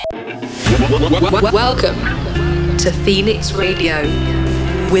Welcome to Phoenix Radio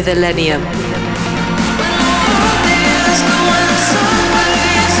with Illenium.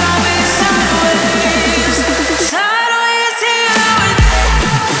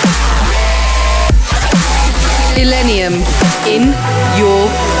 Illenium in your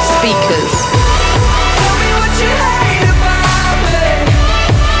speakers.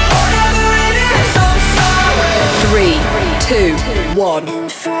 3, 2,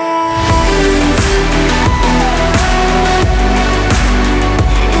 1.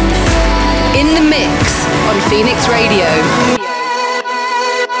 In the mix on Phoenix Radio.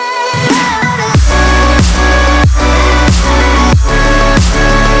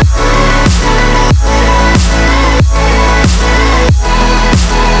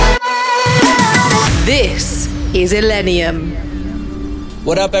 This is Illenium.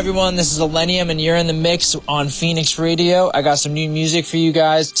 What up, everyone? This is Illenium, and you're in the mix on Phoenix Radio. I got some new music for you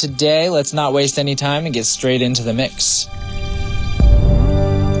guys today. Let's not waste any time and get straight into the mix.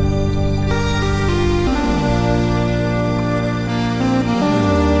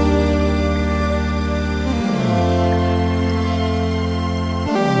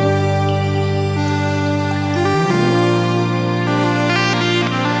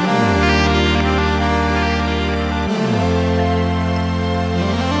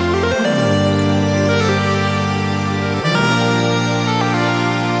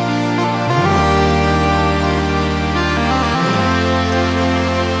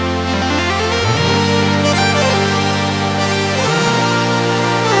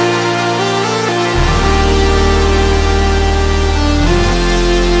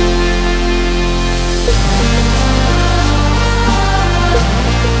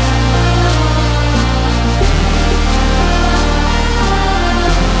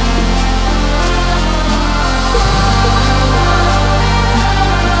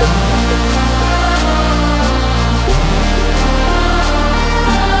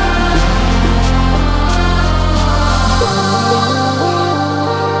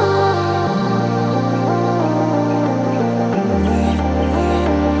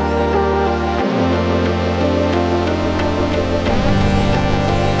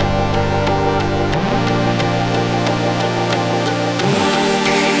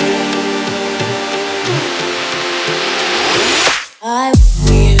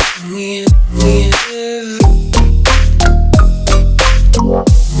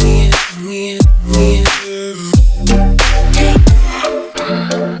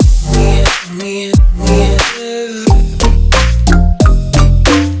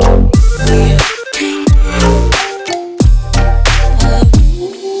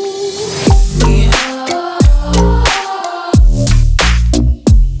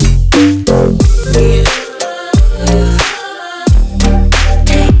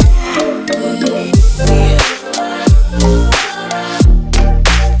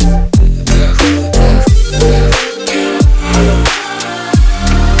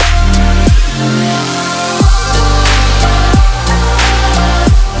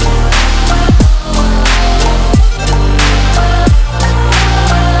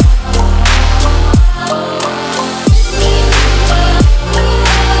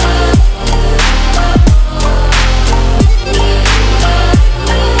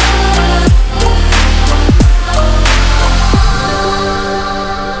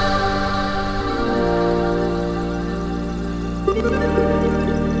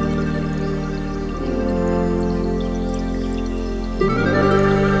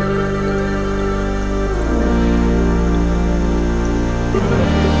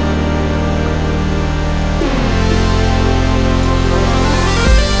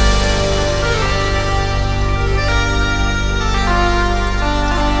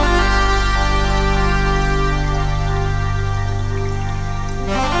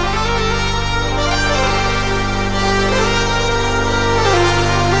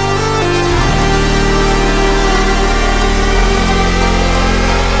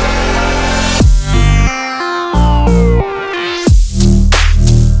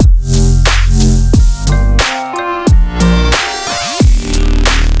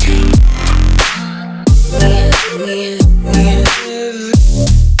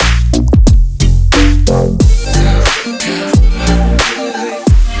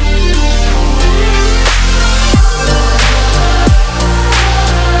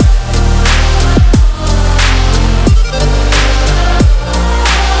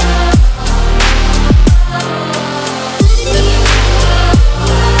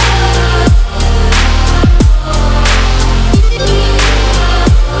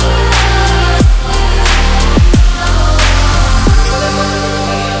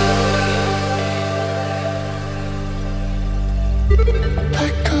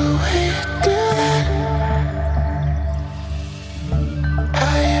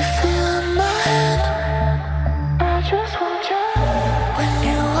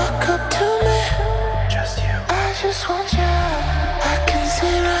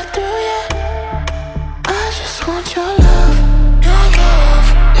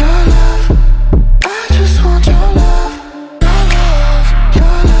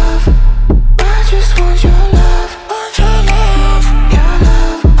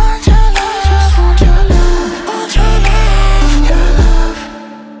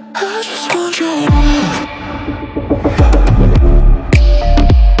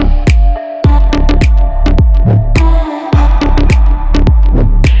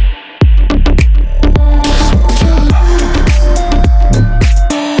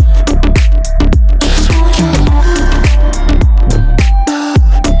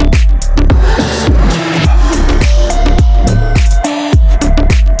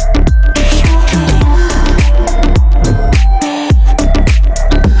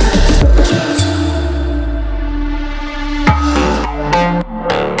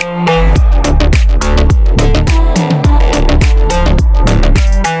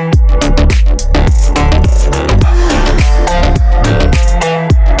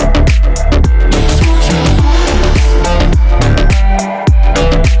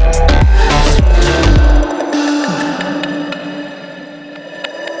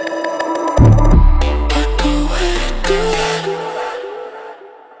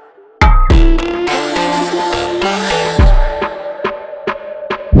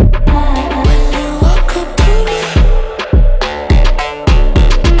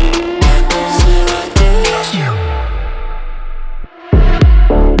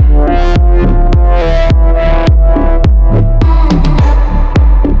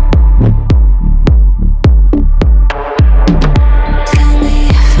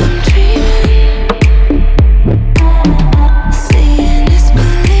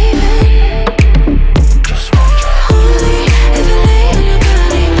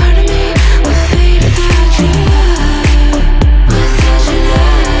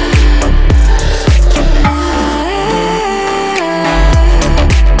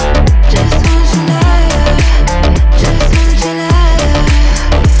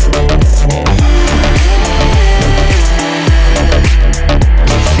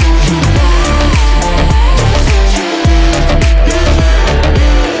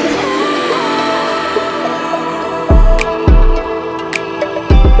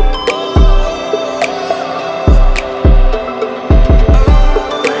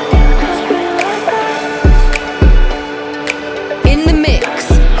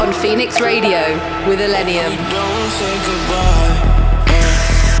 with Illenium. Don't say goodbye.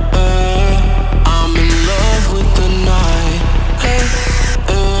 I'm in love with the night.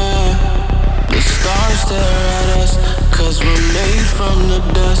 The stars stare at us, 'cause we're made from the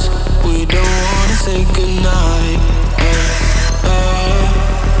dust. We don't wanna say goodnight.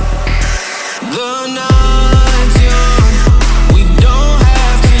 The night's young, we don't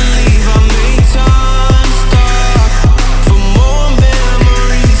have to leave. I make time stop for more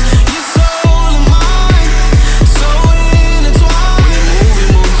memories. Your soul and mine, so intertwined. We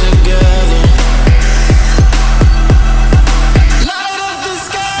move together. Light up the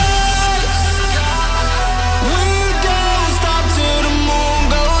skies. We don't stop till the moon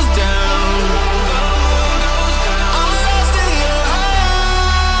goes down. I'm lost in your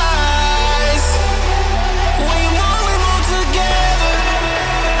eyes. When you move together.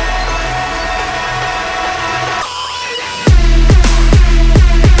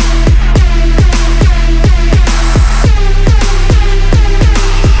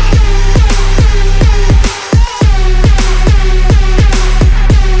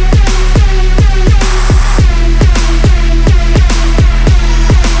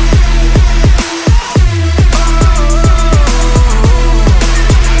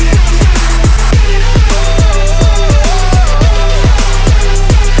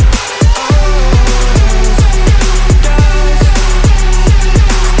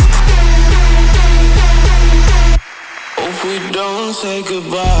 If we don't say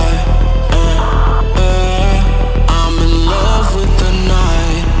goodbye, I'm in love with the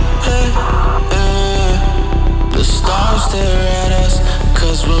night. The stars stare at us,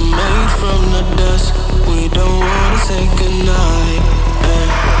 'cause we're made from the dust. We don't wanna say goodnight.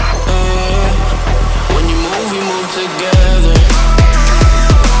 When you move, we move together.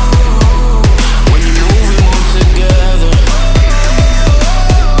 When you move, we move together.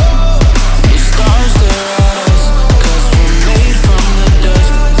 The stars stare at us, 'cause we're made from the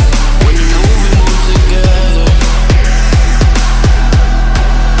dust. When you move, we move together.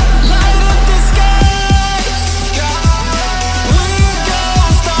 Light up the skies. We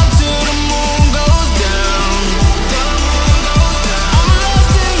don't stop till the moon goes down. I'm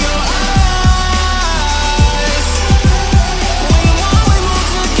lost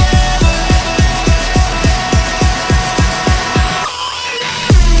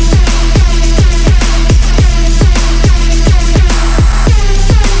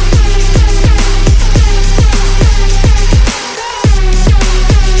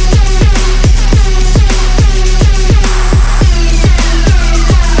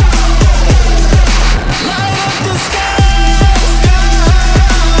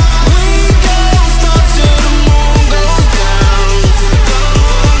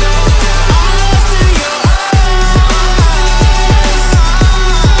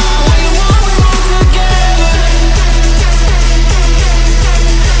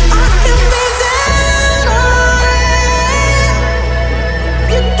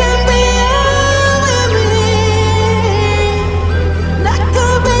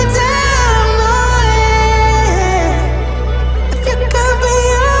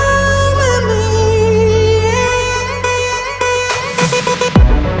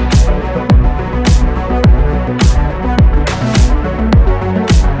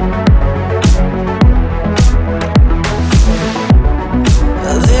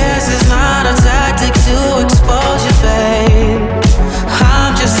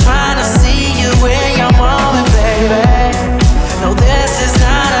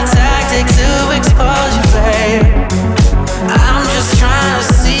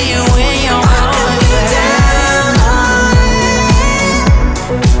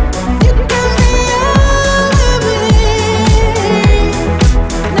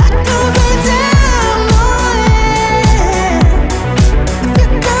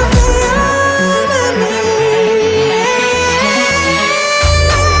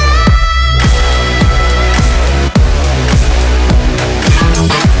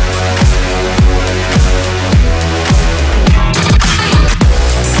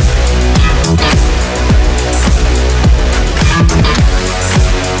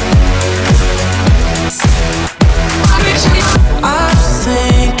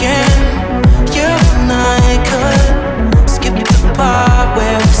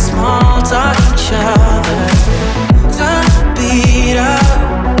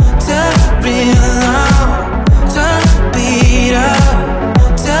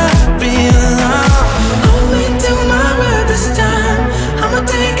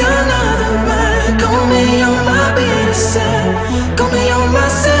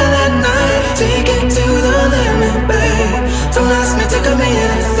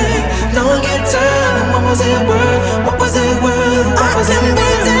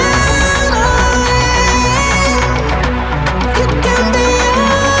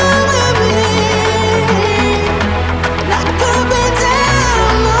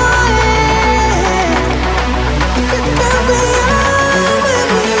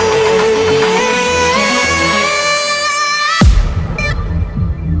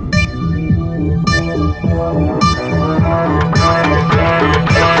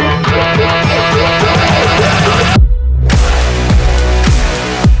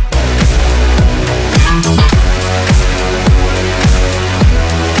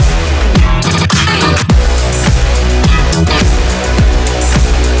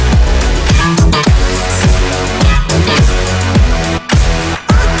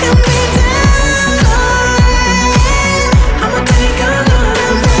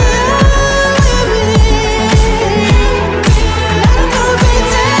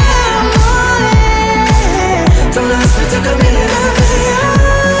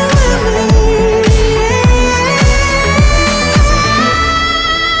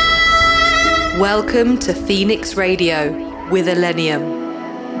Welcome to Phoenix Radio with Illenium.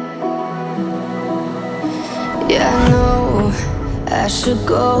 Yeah, I know I should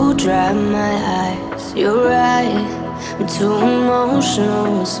go dry my eyes. You're right, I'm too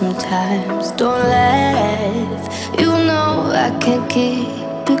emotional sometimes. Don't laugh, you know I can't keep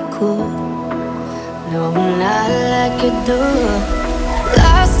it cool. No, not like you do.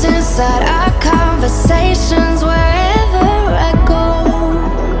 Lost inside our conversations wherever I go.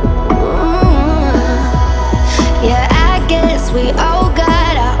 Yeah, I guess we all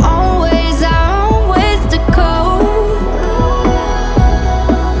got our own ways to go.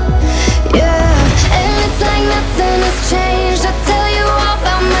 Yeah, and it's like nothing has changed. I tell you all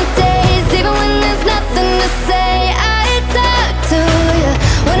about my days, even when there's nothing to say. I talk to you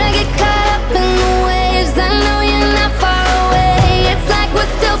when I get caught up in the waves. I know you're not far away. It's like we're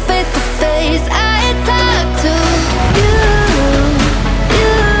still face to face. I talk to you.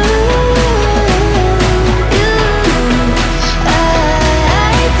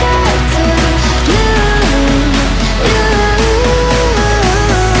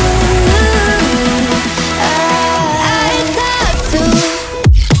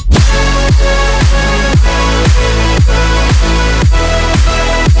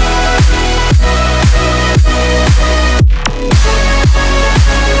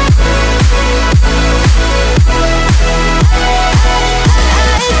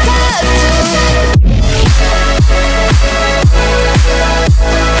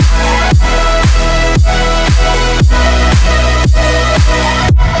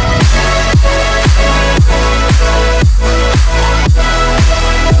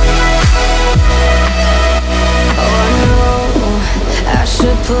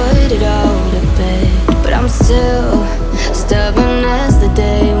 Put it all to bed, but I'm still stubborn as the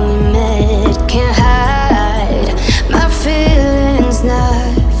day we met. Can't hide my feelings,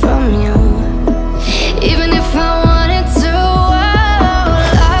 not from you. Even if I wanted to,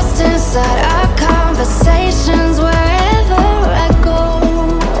 I'm lost inside our conversations wherever I go.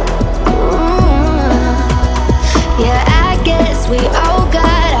 Yeah, I guess we all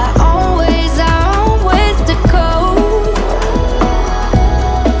got our own ways to go.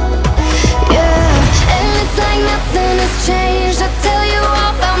 Nothing has changed. I tell you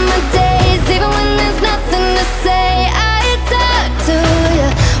all about my days, even when there's nothing to say. I talk to you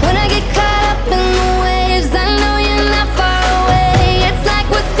when I get caught up in the waves. I know you're not far away. It's like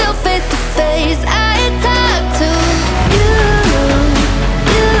we're still face to face. I talk to you.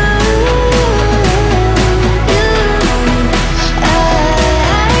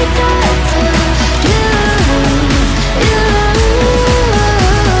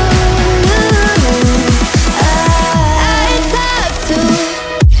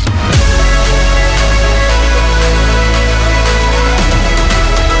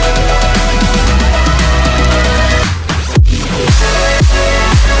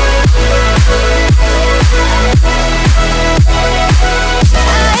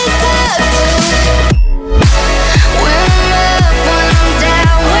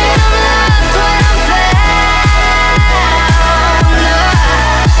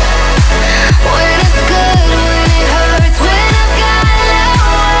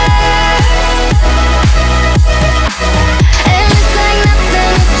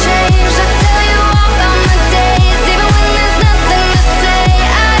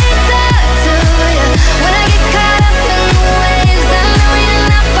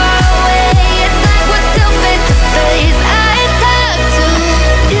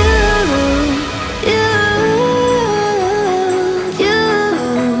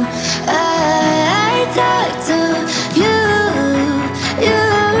 I talk to you.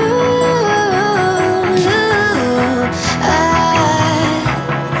 you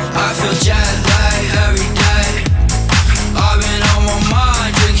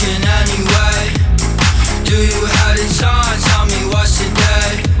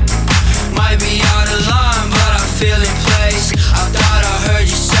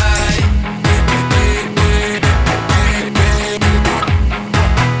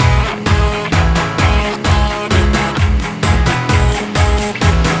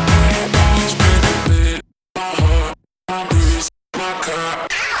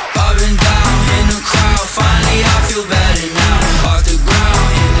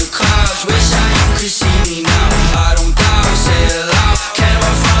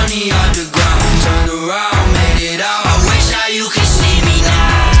could see me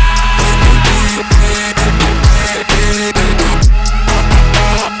now.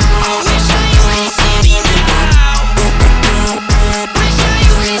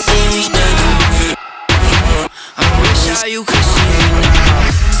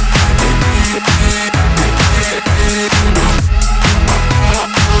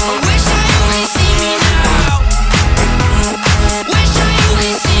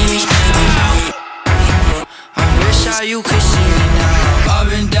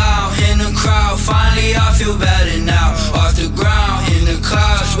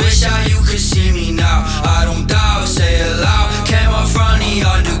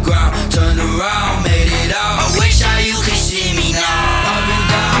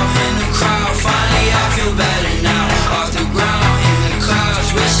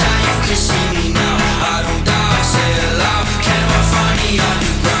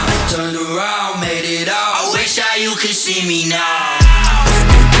 me now.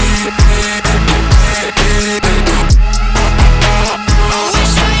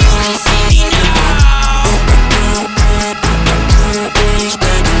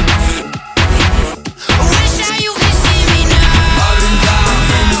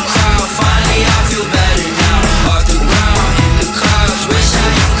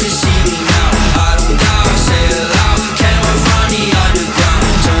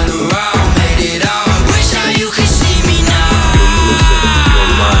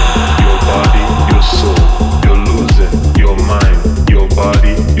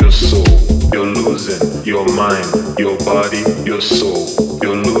 Your mind, your body, your soul.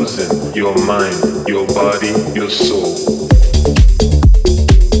 You're losing your mind, your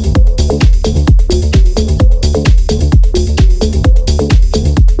body, your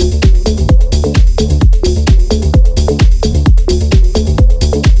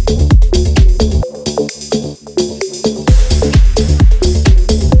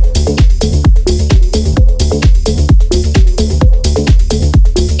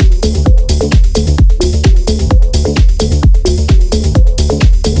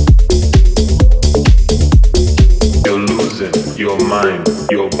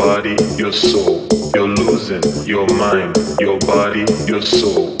Your body, your soul. You're losing your mind,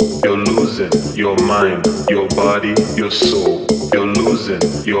 your body, your soul. You're losing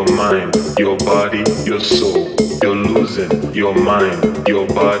your mind, your body, your soul. You're losing your mind, your body, your soul. You're losing your mind, your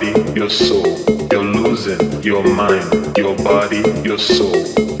body, your soul. You're losing your mind, your body, your soul.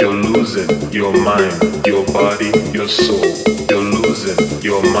 You're losing your mind, your body, your soul. You're losing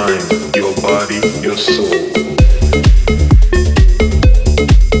your mind, your body, your soul.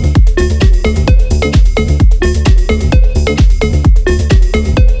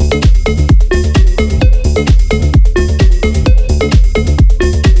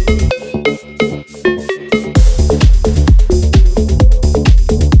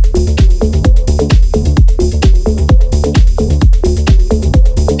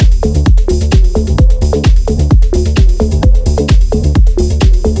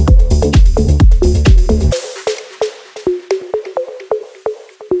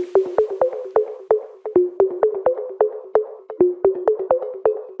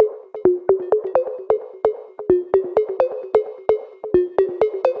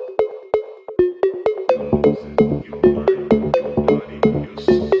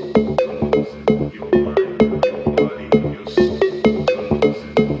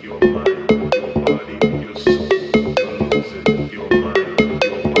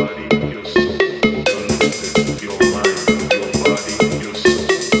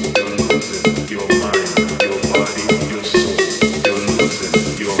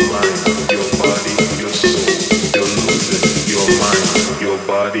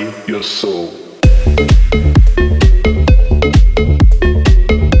 Your soul.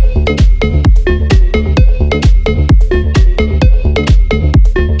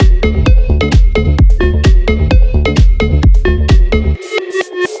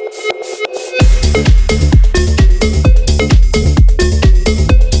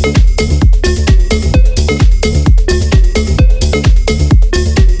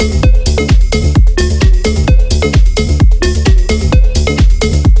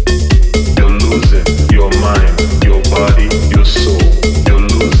 You're losing your mind.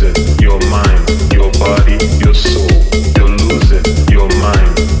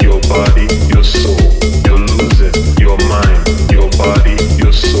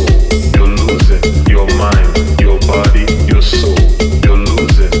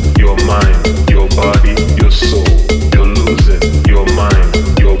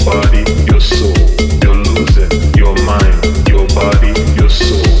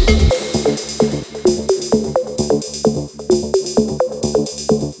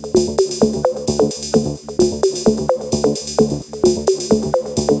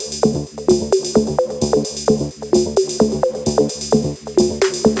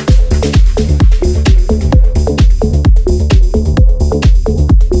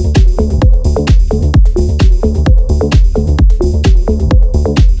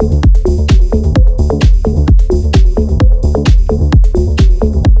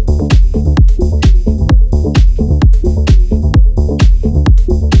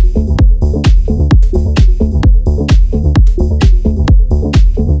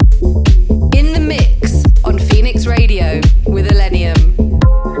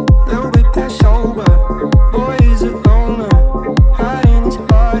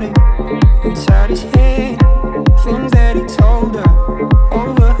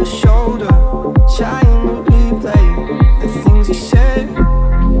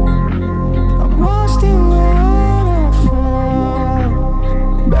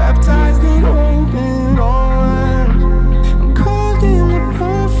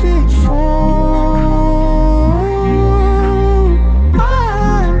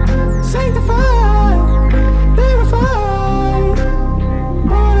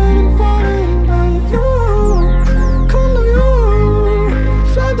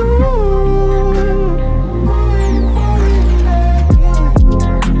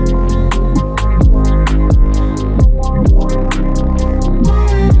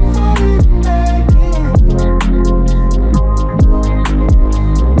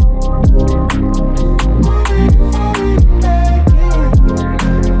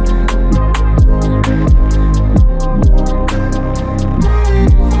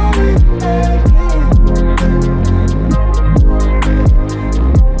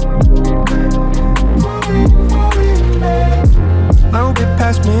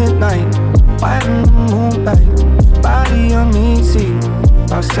 past midnight, white in the moonlight, body uneasy.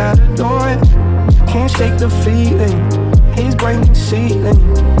 Outside the door, can't shake the feeling. He's breaking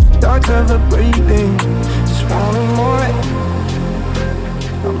ceiling, thoughts of her breathing. Just wanting more.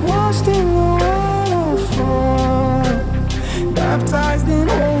 I'm lost in the waterfall, baptized in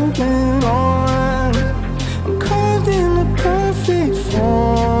open arms. I'm carved in the perfect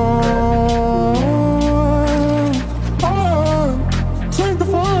form. Take the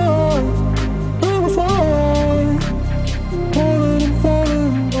fire, purify. Falling and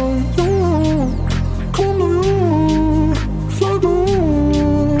falling by you. Come to you, fly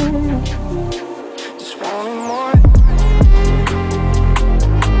through. Just wanting more.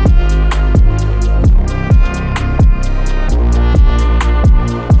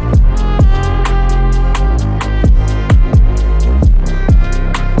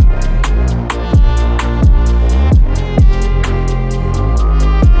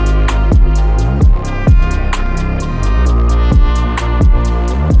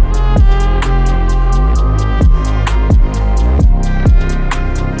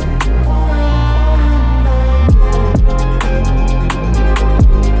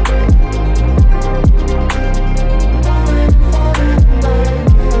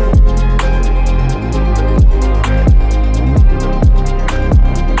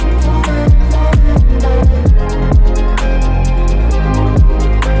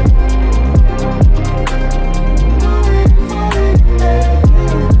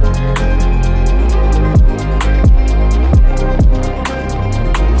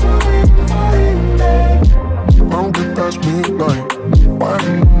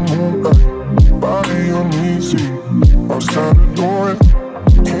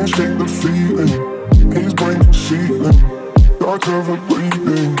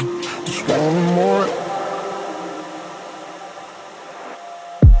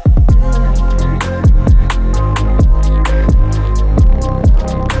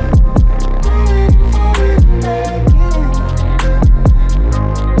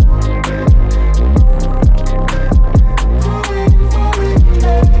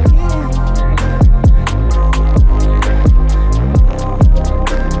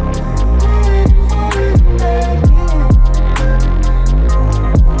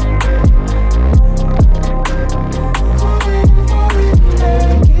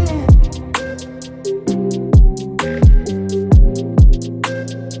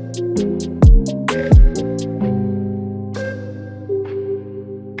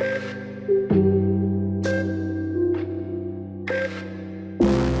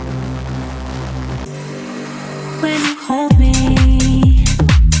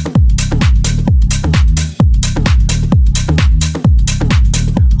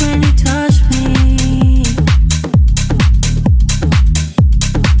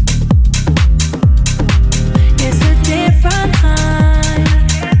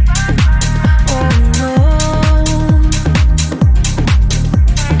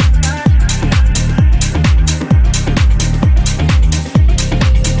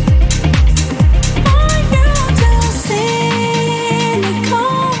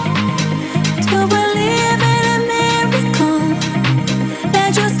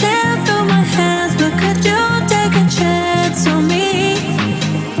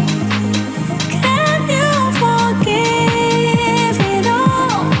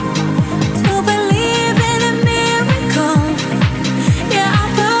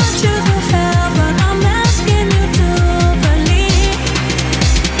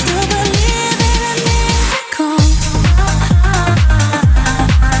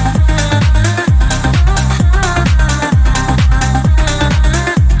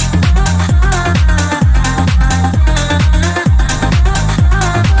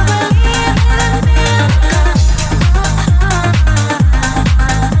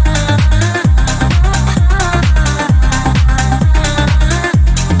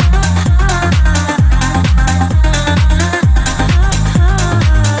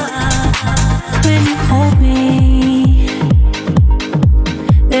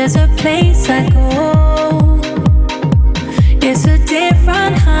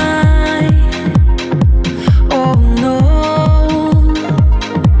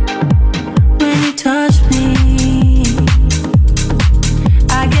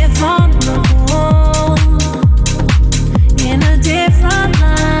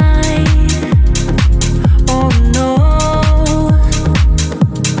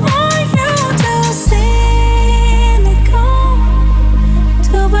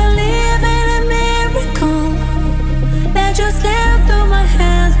 To believe in a miracle.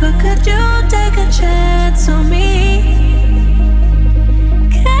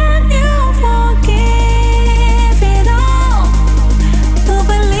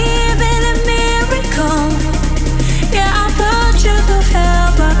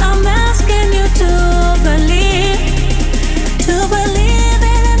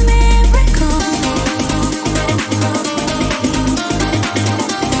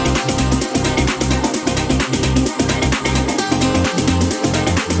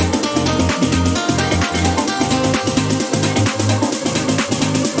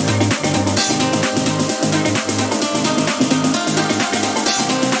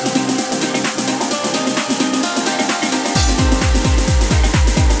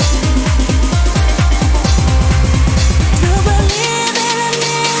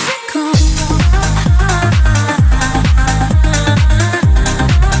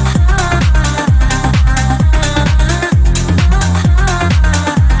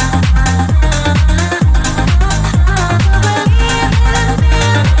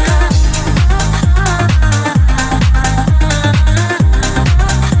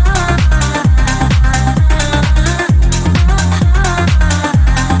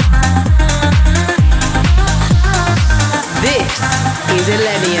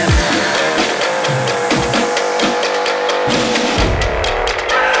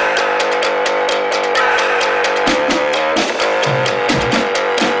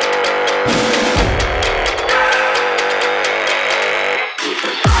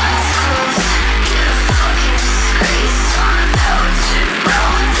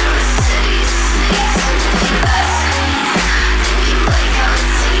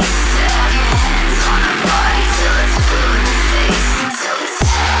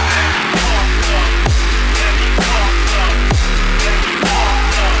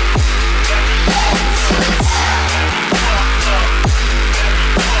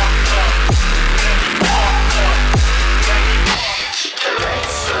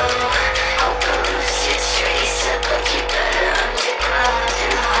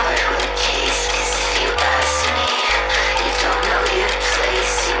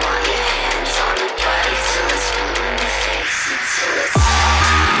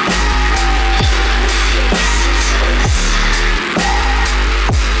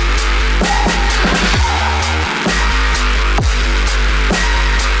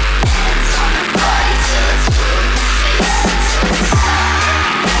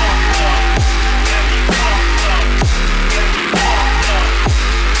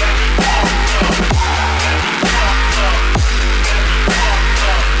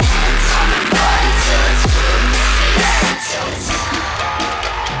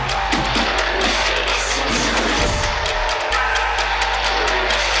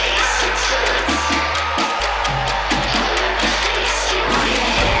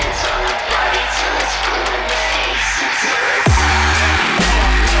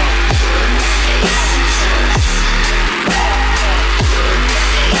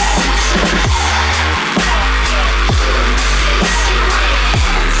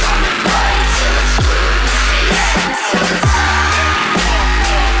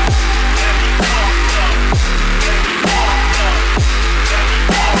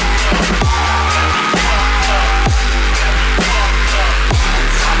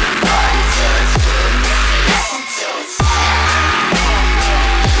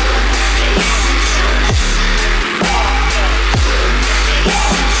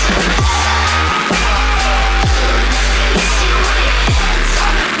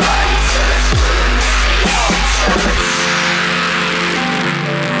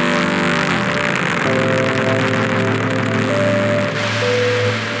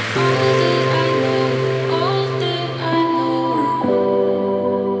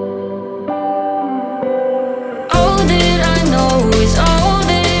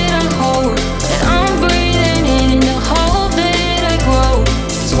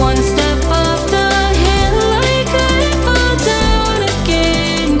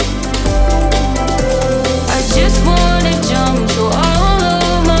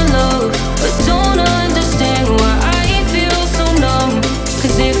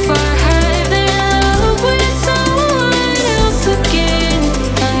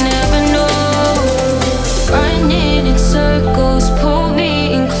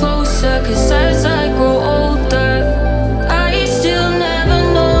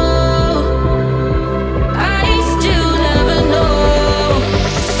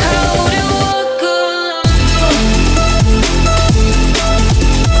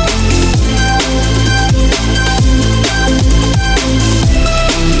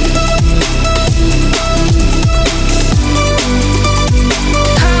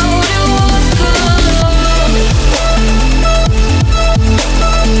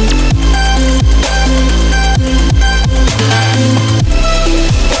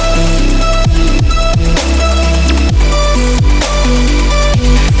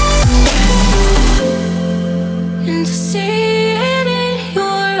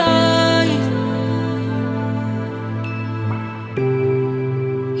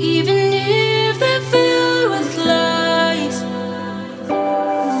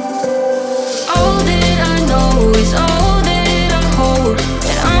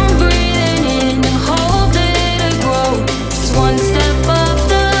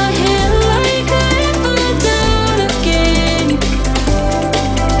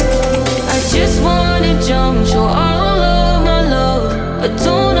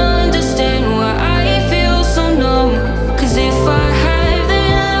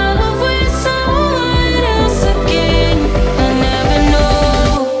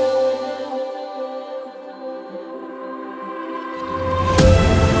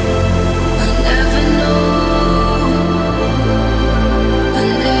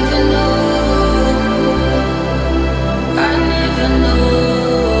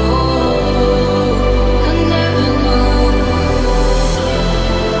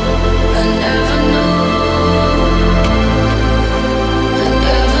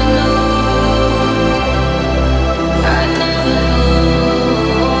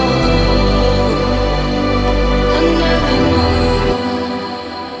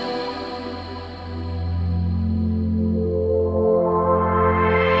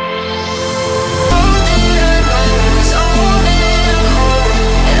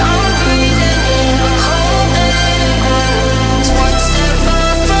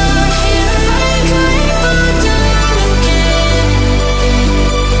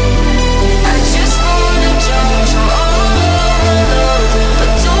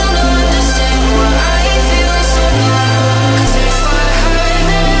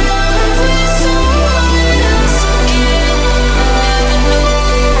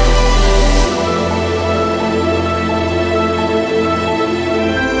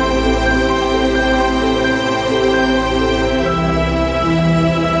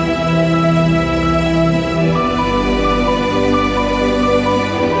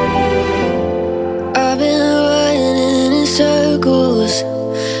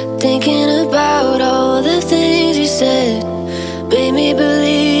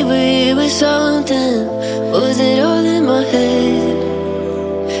 Was it all in my head?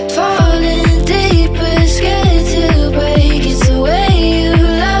 Falling deeper, scared to break. It's the way you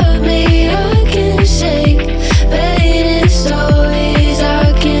love me, I can't shake. Painted stories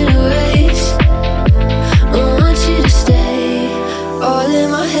I can't erase. I want you to stay. All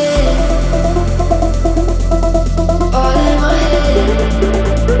in my head. All in my head.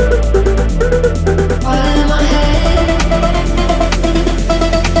 All in my head.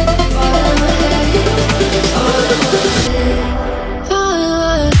 All in my head. All in my head.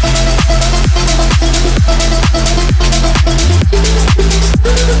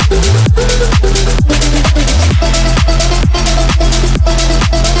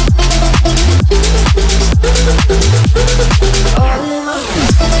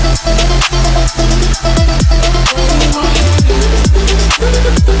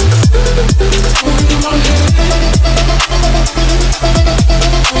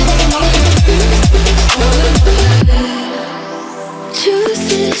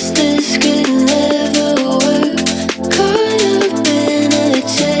 Truth is this could never work. Caught up in a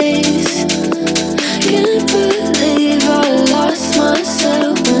chase. Can't believe I lost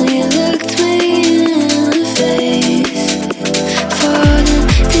myself when you looked me in the face. Falling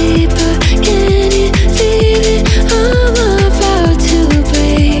deeper, can you feel it? I'm about to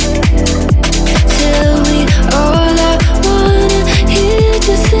break. Tell me all I wanna hear,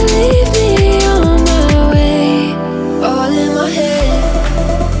 just to leave me on my way. All in my head.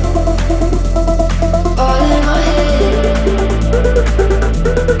 All in my head.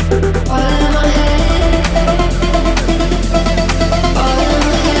 All in my head. All in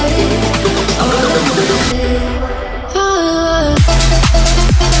my head. All in my head.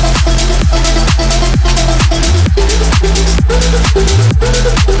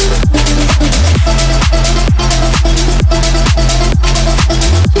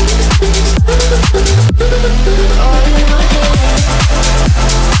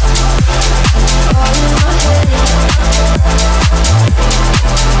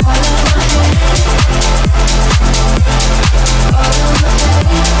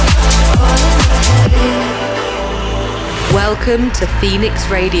 Welcome to Phoenix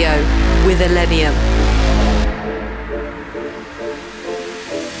Radio with Illenium.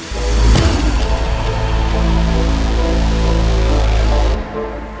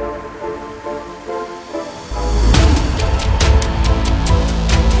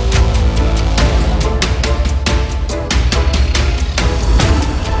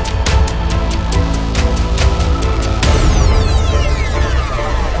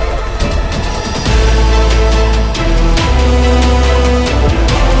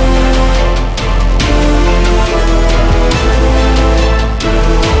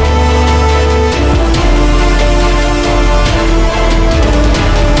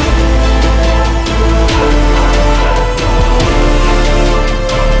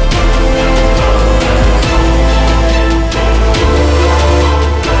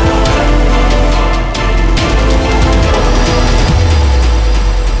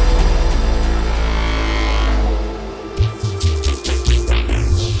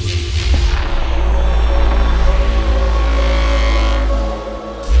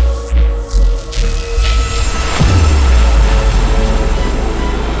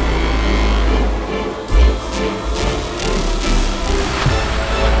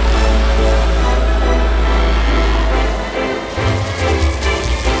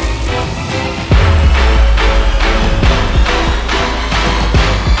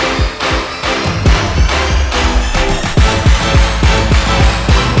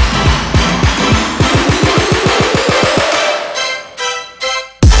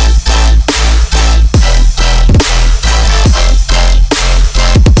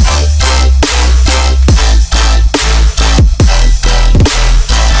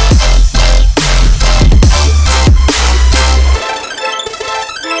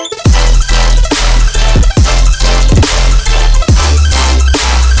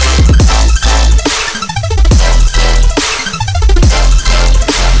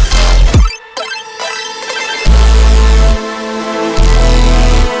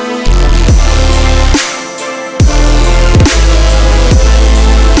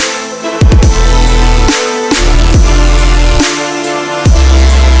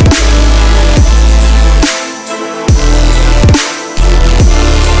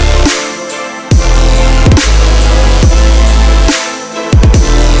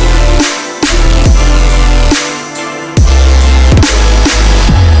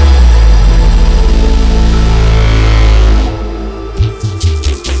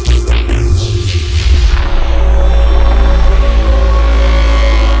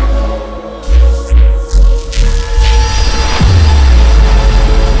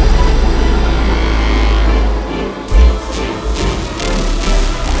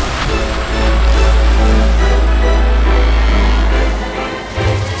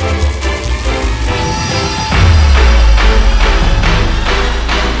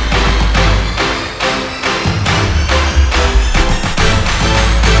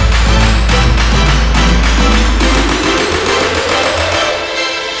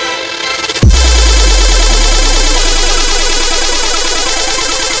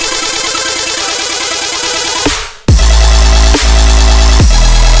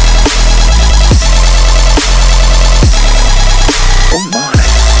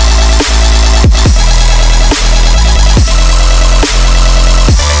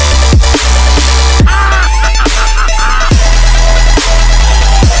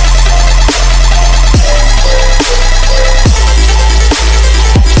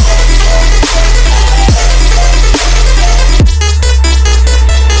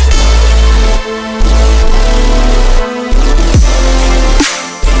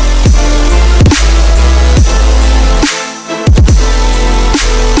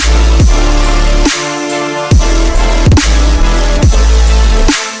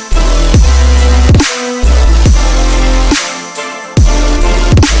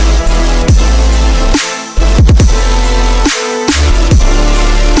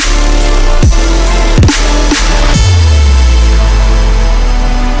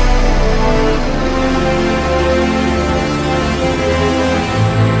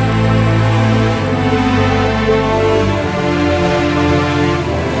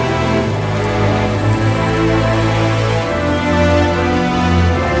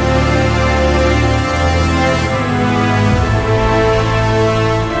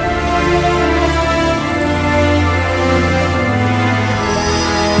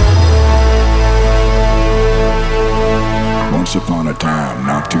 Once upon a time,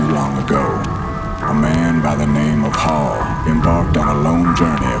 not too long ago, a man by the name of Hall embarked on a lone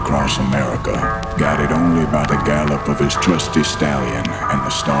journey across America, guided only by the gallop of his trusty stallion and the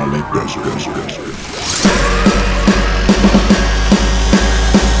starlit desert.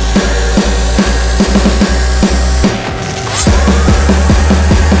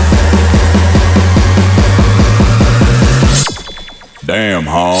 Damn,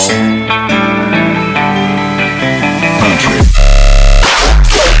 Hall. Country.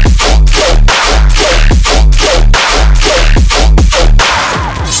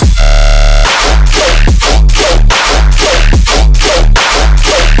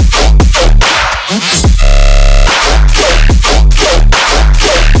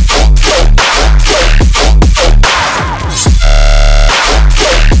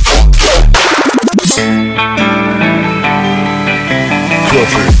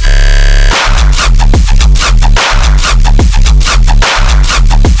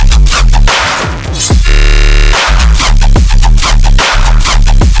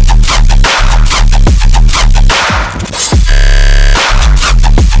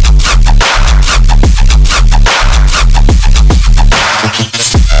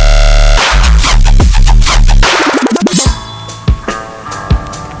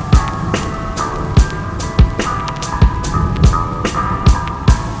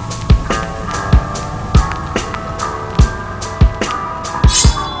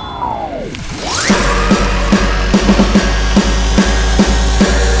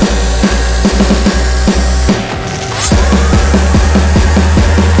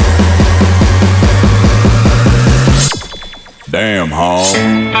 Damn, Hall.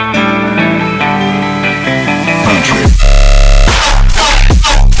 Country.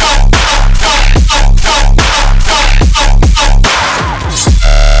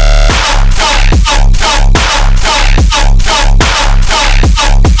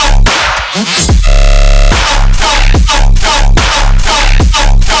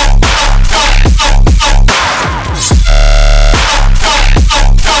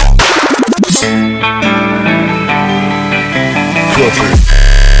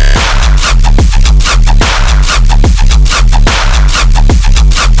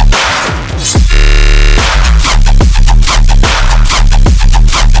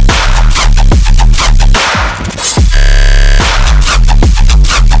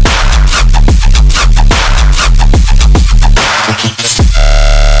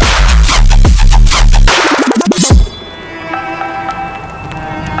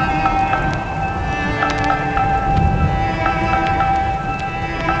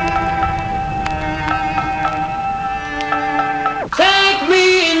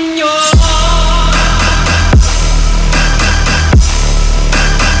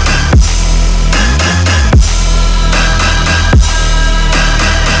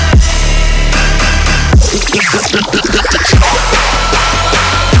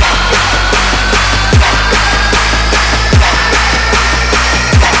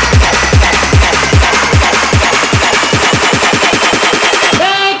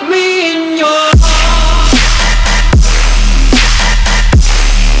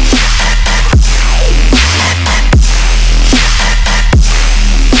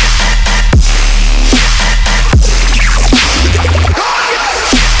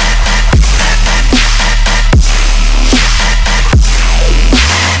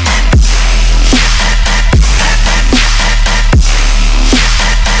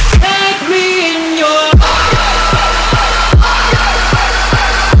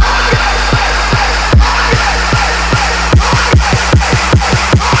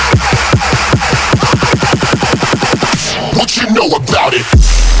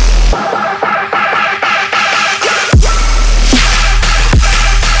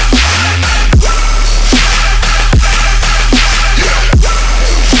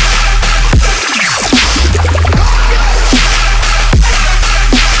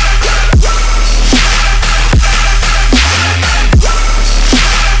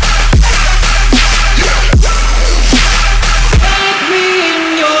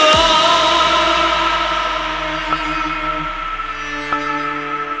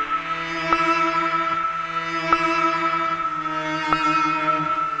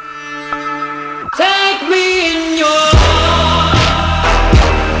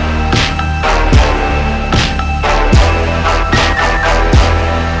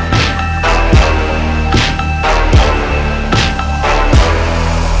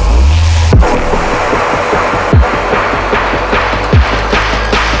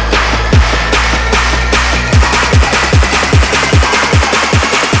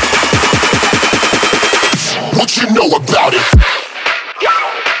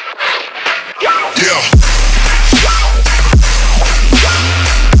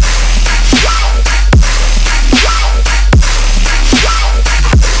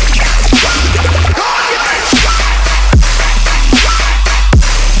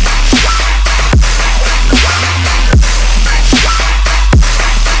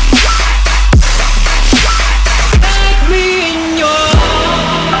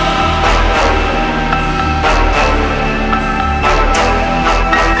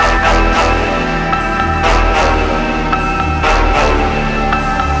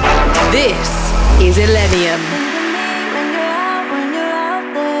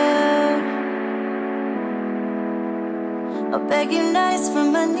 I'll beg you nice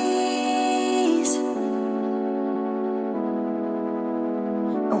from my knees.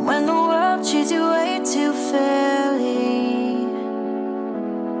 And when the world treats you way too fairly,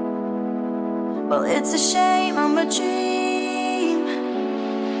 well, it's a shame I'm a dream.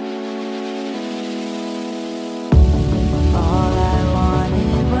 All I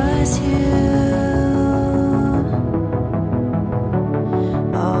wanted was you.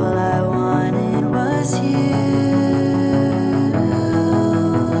 All I wanted was you.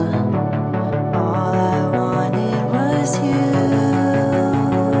 All I wanted was you.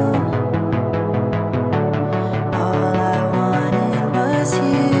 All I wanted was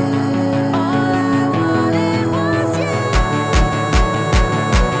you. All I wanted was you.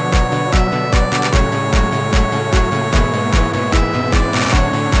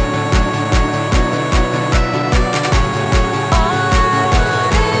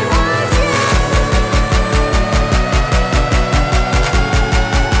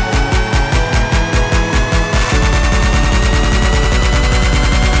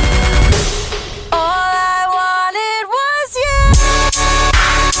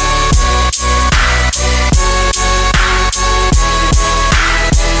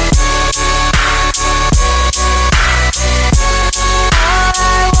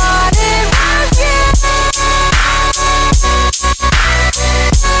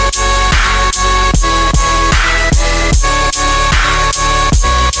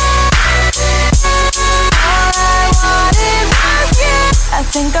 I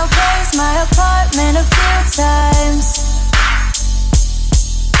think I'll close my apartment a few times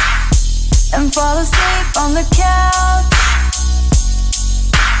and fall asleep on the couch.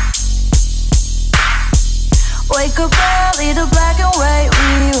 Wake up early to black and white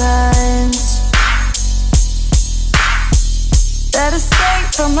reruns that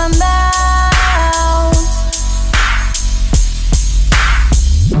escape from my mouth.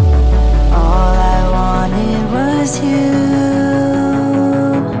 All I wanted was you.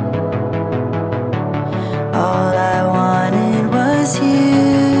 All I wanted was you.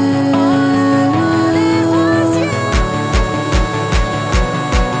 All I wanted was you.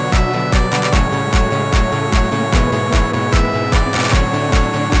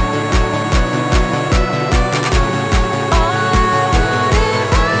 All I wanted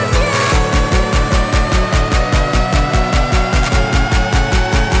was you.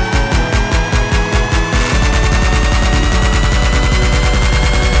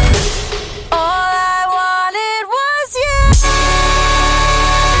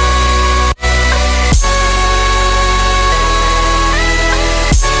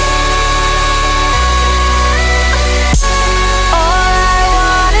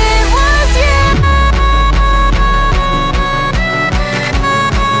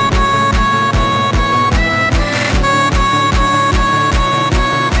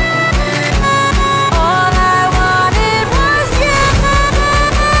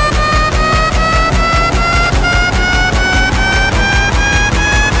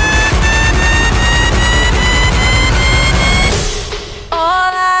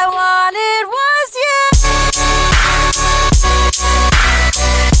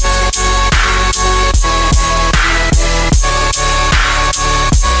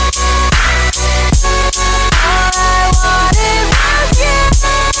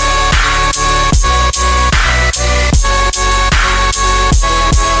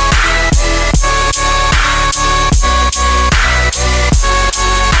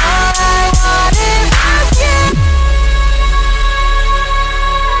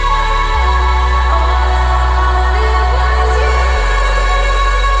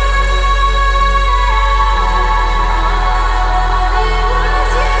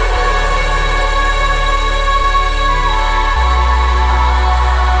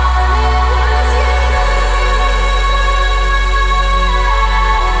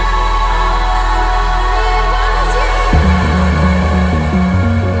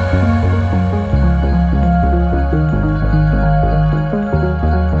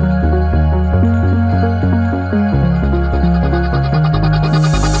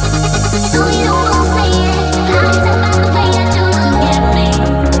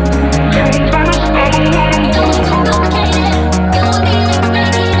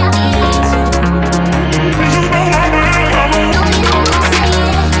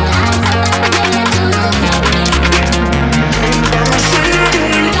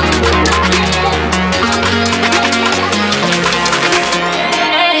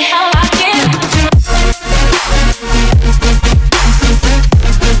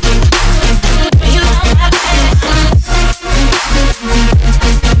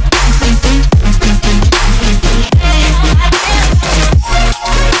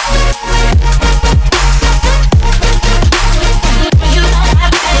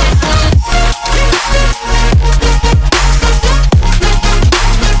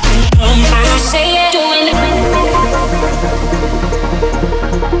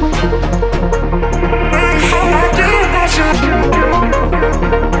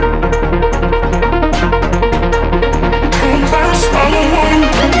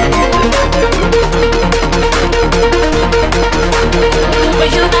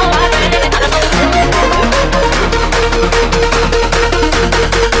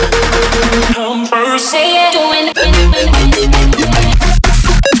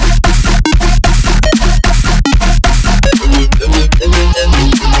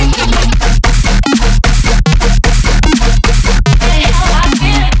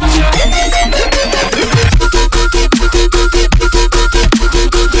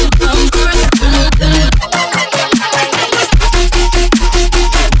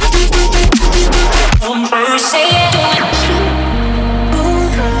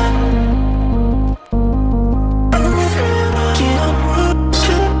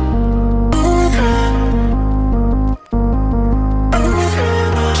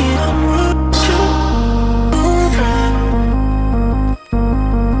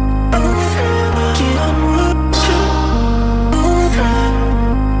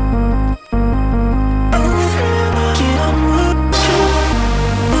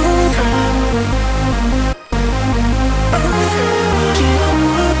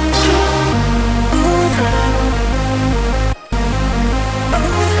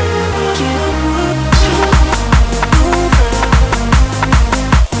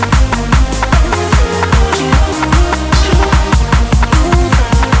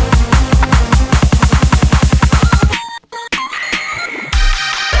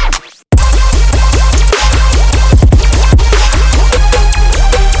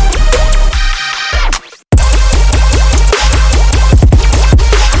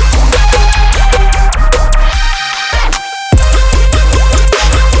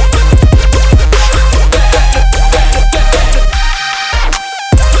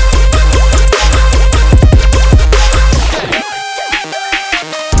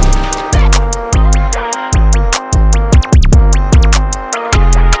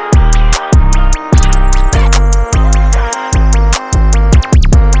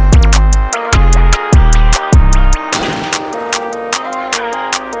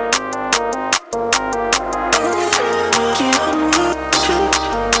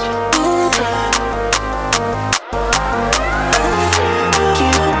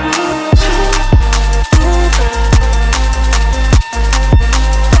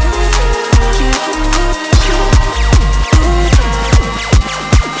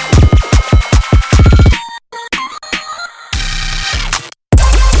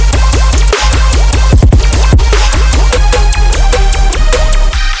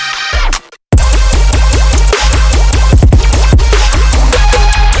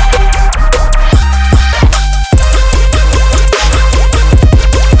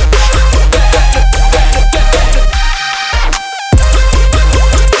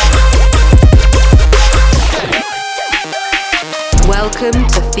 Welcome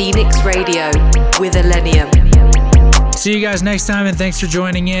to Phoenix Radio with Illenium. See you guys next time, and thanks for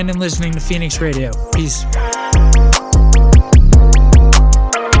joining in and listening to Phoenix Radio. Peace.